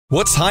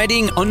What's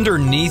hiding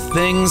underneath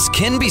things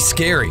can be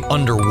scary.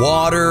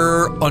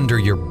 Underwater, under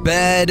your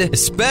bed,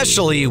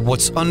 especially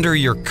what's under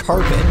your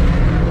carpet.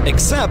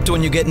 Except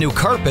when you get new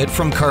carpet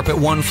from Carpet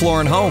One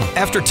Floor & Home.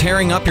 After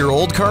tearing up your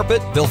old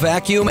carpet, they'll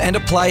vacuum and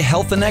apply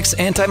Health Annex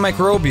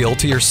antimicrobial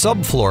to your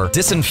subfloor,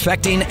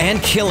 disinfecting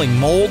and killing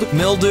mold,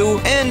 mildew,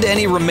 and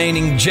any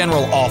remaining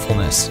general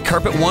awfulness.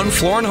 Carpet One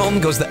Floor &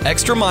 Home goes the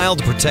extra mile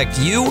to protect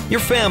you,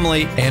 your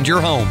family, and your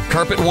home.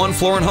 Carpet One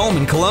Floor & Home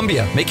in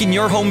Columbia, making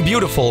your home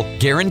beautiful,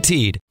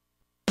 guaranteed.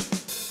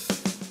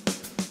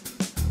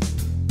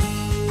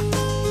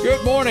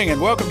 Good morning and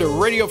welcome to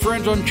Radio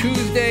Friends on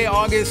Tuesday,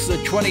 August the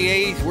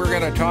 28th. We're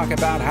going to talk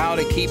about how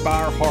to keep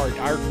our heart,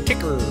 our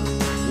ticker,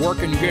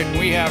 working good. And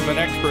we have an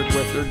expert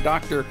with her,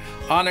 Dr.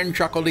 Anand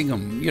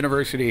Chockalingam,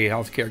 University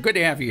Healthcare. Good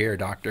to have you here,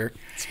 Doctor.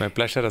 It's my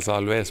pleasure as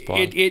always, Paul.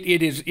 It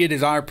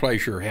is our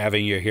pleasure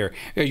having you here.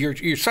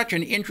 You're such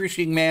an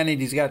interesting man,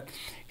 and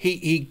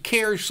he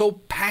cares so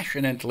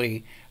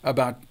passionately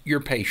about your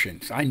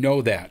patients. I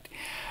know that.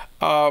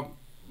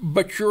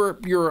 But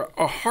you're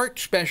a heart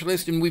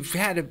specialist, and we've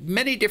had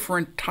many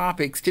different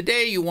topics.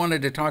 Today you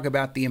wanted to talk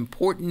about the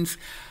importance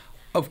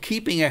of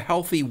keeping a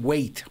healthy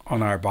weight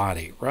on our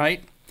body,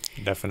 right?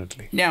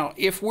 Definitely. Now,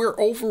 if we're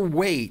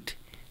overweight,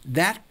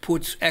 that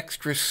puts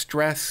extra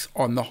stress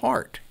on the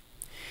heart.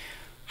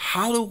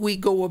 How do we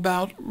go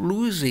about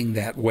losing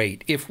that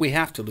weight if we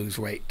have to lose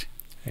weight?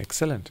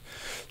 Excellent.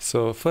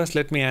 So first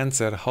let me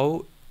answer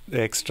how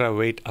the extra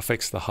weight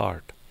affects the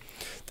heart.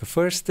 The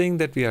first thing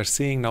that we are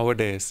seeing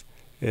nowadays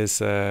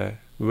is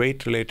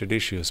weight-related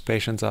issues.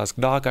 Patients ask,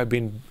 Doc, I've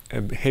been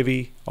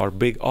heavy or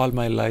big all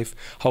my life.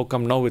 How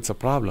come now it's a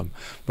problem?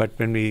 But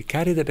when we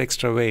carry that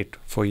extra weight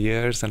for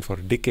years and for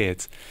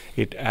decades,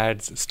 it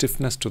adds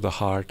stiffness to the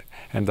heart,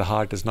 and the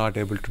heart is not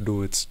able to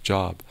do its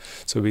job.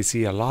 So we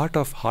see a lot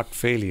of heart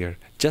failure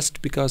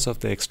just because of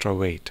the extra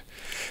weight.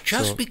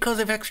 Just because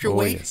of extra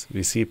weight? Yes,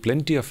 we see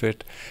plenty of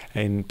it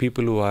in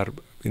people who are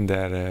in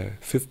their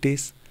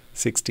 50s,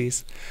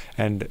 60s,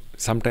 and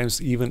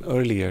sometimes even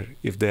earlier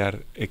if they are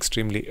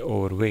extremely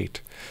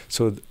overweight.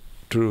 So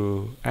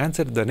to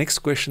answer the next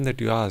question that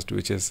you asked,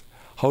 which is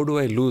how do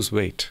I lose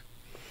weight?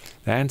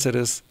 The answer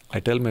is I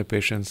tell my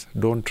patients,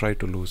 don't try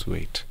to lose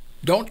weight.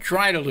 Don't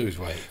try to lose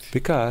weight.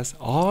 Because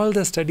all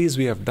the studies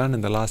we have done in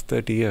the last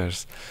 30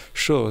 years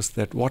shows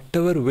that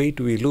whatever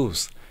weight we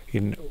lose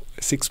in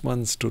 6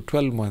 months to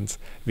 12 months,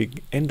 we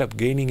end up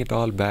gaining it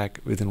all back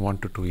within 1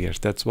 to 2 years.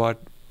 That's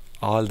what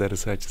all the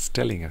research is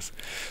telling us.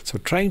 So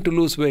trying to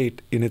lose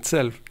weight in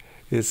itself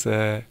is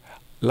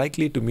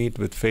likely to meet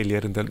with failure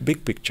in the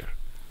big picture.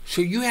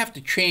 So you have to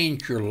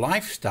change your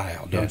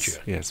lifestyle, don't you?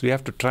 Yes, we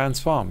have to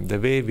transform the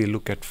way we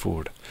look at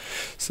food.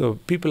 So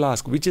people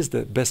ask, which is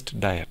the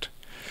best diet?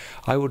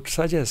 I would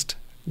suggest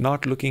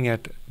not looking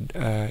at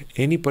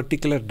any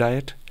particular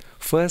diet.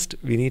 First,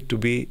 we need to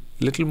be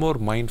a little more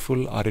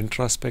mindful or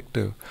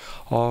introspective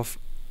of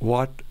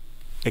what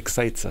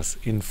excites us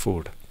in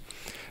food.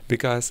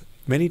 Because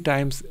many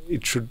times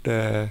it should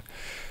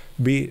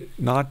be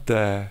not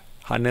the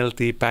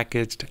unhealthy,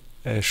 packaged,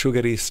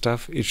 sugary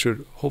stuff. It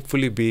should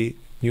hopefully be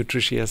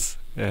nutritious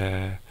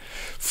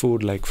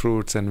food like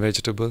fruits and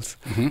vegetables.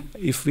 Mm-hmm.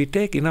 If we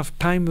take enough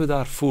time with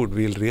our food,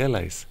 we'll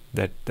realize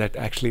that that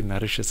actually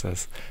nourishes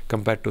us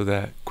compared to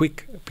the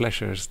quick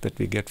pleasures that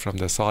we get from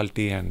the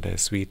salty and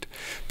sweet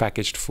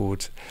packaged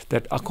foods.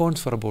 That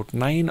accounts for about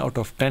 9 out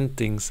of 10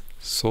 things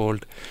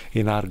sold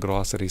in our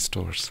grocery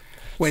stores.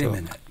 Wait a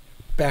minute.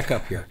 Back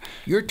up here.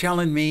 You're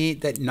telling me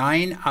that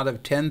 9 out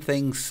of 10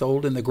 things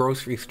sold in the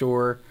grocery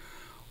store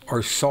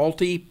are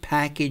salty,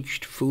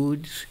 packaged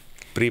foods?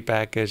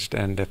 Prepackaged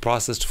and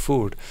processed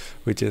food,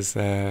 which is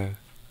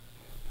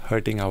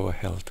hurting our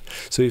health.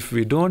 So if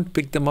we don't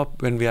pick them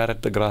up when we are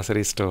at the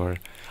grocery store,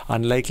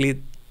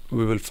 unlikely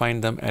we will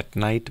find them at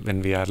night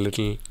when we are a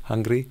little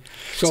hungry.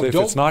 So if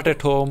it's not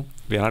at home,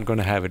 we are not going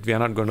to have it. We are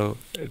not going to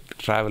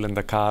travel in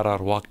the car or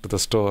walk to the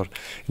store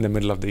in the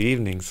middle of the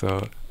evening.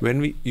 So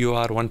when you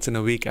are once in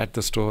a week at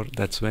the store,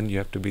 that's when you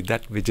have to be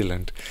that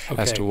vigilant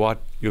as to what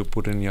you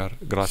put in your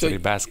grocery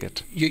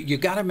basket. You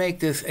got to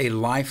make this a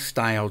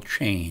lifestyle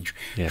change.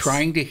 Yes.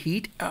 Trying to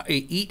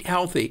eat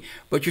healthy,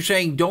 but you're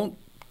saying don't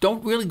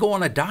really go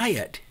on a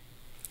diet.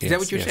 Is that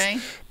what you're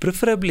saying?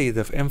 Preferably,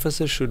 the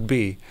emphasis should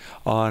be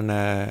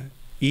on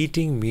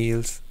eating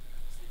meals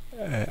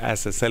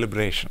as a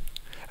celebration,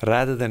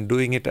 rather than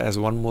doing it as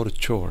one more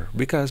chore,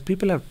 because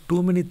people have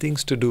too many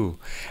things to do,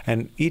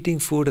 and eating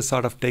food is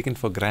sort of taken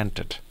for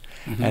granted.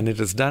 Mm-hmm. And it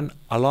is done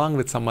along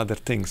with some other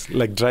things,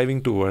 like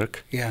driving to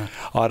work,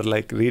 or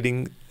like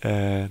reading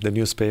the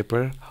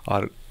newspaper,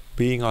 or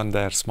being on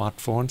their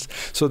smartphones.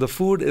 So the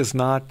food is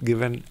not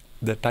given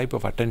the type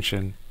of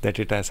attention that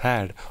it has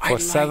had for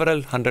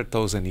several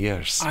 100,000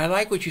 years. I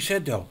like what you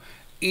said, though.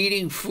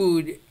 Eating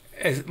food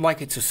as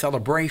like it's a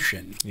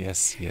celebration.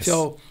 Yes, yes.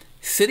 So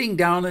sitting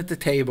down at the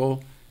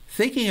table,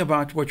 thinking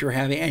about what you're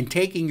having, and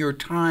taking your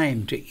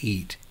time to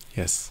eat.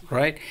 Yes.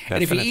 Right? Definitely.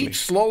 And if you eat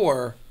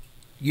slower,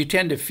 you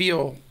tend to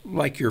feel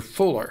like you're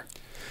fuller.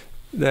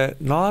 The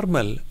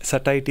normal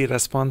satiety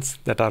response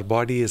that our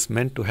body is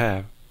meant to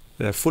have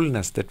the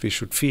fullness that we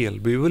should feel,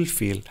 we will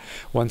feel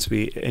once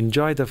we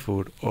enjoy the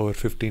food over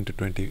 15 to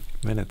 20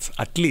 minutes,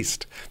 at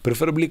least,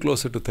 preferably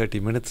closer to 30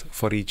 minutes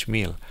for each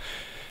meal.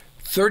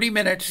 30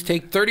 minutes,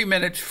 take 30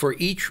 minutes for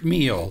each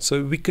meal.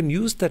 So we can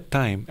use that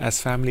time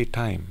as family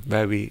time,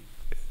 where we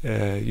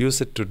use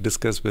it to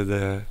discuss with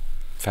the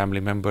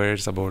family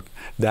members about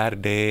their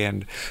day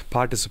and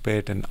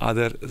participate in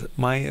other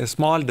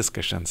small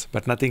discussions,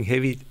 but nothing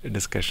heavy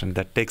discussion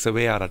that takes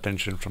away our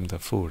attention from the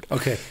food.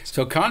 Okay,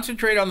 so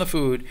concentrate on the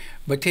food,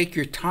 but take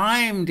your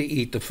time to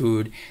eat the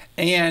food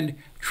and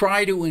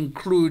try to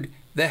include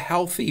the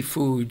healthy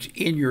foods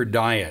in your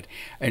diet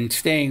and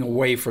staying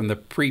away from the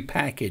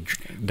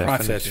prepackaged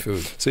processed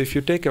food. So if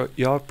you take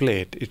your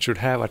plate, it should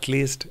have at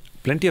least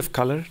plenty of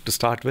color to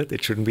start with.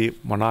 It shouldn't be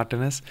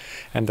monotonous,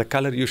 and the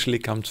color usually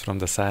comes from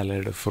the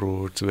salad,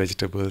 fruits,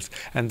 vegetables,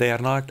 and they are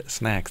not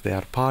snacks. They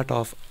are part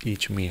of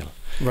each meal.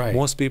 Right.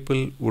 Most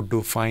people would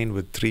do fine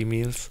with 3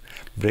 meals.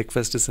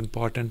 Breakfast is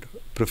important,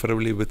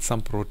 preferably with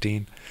some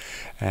protein,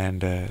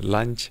 and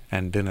lunch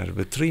and dinner.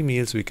 With 3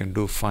 meals, we can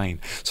do fine.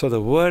 So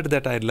the word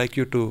that I'd like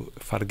you to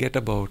forget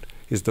about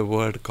is the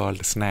word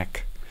called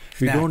snack.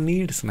 We don't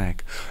need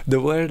snack.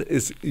 The word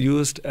is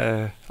used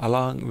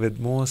along with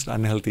most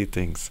unhealthy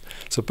things.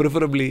 So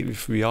preferably,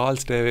 if we all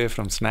stay away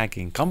from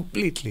snacking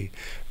completely,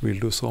 we'll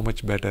do so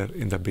much better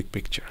in the big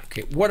picture.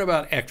 Okay, what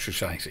about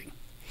exercising?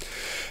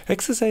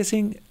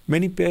 Exercising,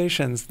 many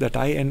patients that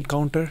I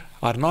encounter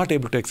are not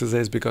able to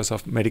exercise because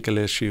of medical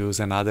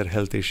issues and other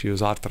health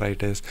issues,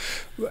 arthritis.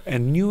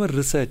 And newer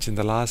research in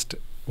the last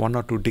 1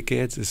 or 2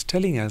 decades is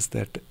telling us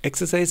that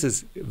exercise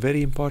is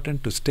very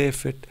important to stay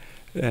fit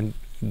and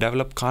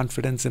develop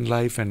confidence in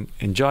life and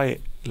enjoy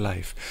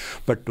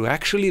life. But to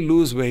actually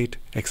lose weight,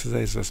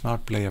 exercise does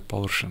not play a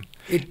portion.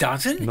 It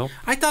doesn't? No.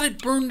 I thought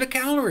it burned the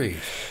calories.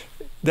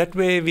 That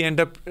way we end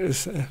up,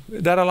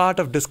 there are a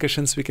lot of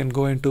discussions we can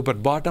go into,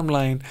 but bottom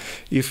line,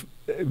 if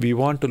we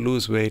want to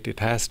lose weight, it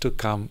has to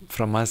come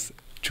from us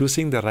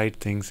choosing the right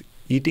things,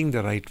 eating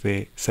the right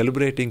way,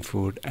 celebrating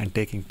food, and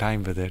taking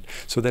time with it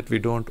so that we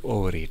don't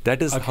overeat.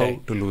 That is how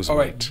to lose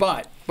weight. All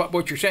right, but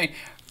what you're saying,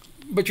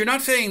 but you're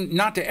not saying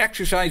not to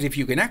exercise if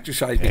you can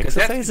exercise. Because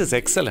exercise is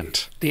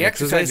excellent. The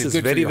exercise is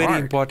good very, for your very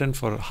heart. important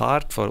for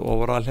heart, for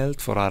overall health,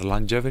 for our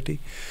longevity.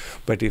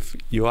 But if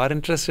you are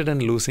interested in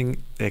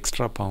losing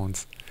extra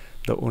pounds,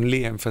 the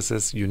only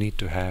emphasis you need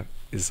to have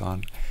is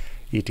on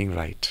eating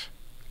right.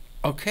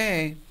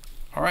 Okay.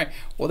 All right.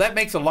 Well, that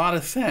makes a lot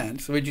of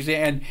sense. Would you say?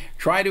 And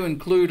try to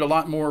include a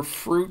lot more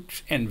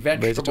fruits and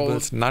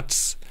vegetables.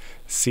 Nuts,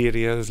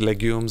 cereals,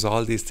 legumes,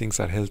 all these things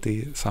are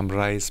healthy. Some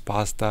rice,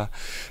 pasta.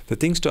 The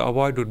things to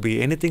avoid would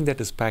be anything that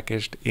is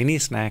packaged, any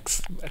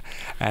snacks,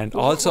 and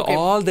also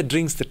all the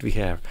drinks that we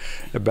have,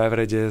 the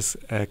beverages,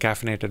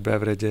 caffeinated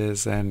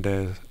beverages,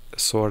 and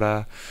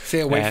soda.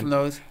 Stay away from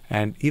those.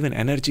 And even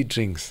energy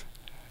drinks.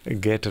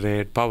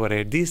 Gatorade,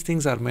 Powerade, these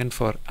things are meant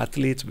for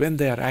athletes when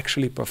they are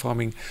actually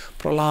performing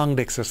prolonged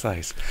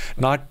exercise.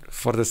 Not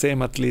for the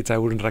same athletes, I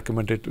wouldn't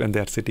recommend it when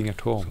they are sitting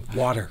at home.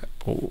 Water.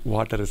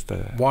 Water is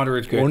the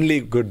good. Only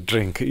good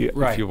drink,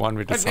 right. If you want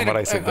me to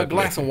summarize it. A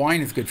glass of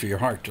wine is good for your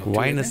heart, too.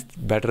 Wine is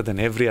better than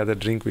every other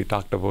drink we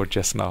talked about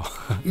just now.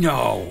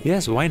 No.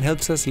 Yes, wine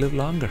helps us live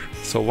longer.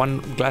 So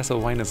 1 glass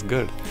of wine is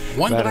good.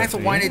 One glass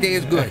of wine a day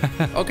is good.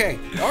 Okay.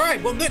 All right.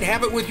 Well, good.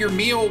 Have it with your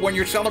meal when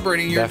you're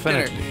celebrating your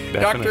dinner. Definitely.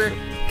 Doctor,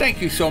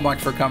 thank you so much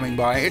for coming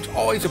by. It's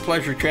always a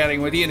pleasure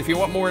chatting with you. And if you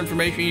want more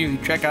information, you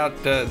can check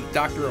out the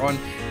doctor on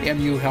the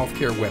MU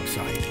Healthcare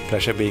website.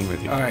 Pleasure being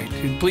with you. All right.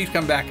 And please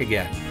come back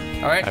again.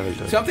 All right. I will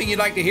do. Something you'd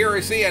like to hear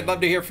or see, I'd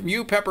love to hear from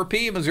you. Pepper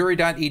P,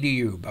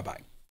 Missouri.edu. Bye-bye.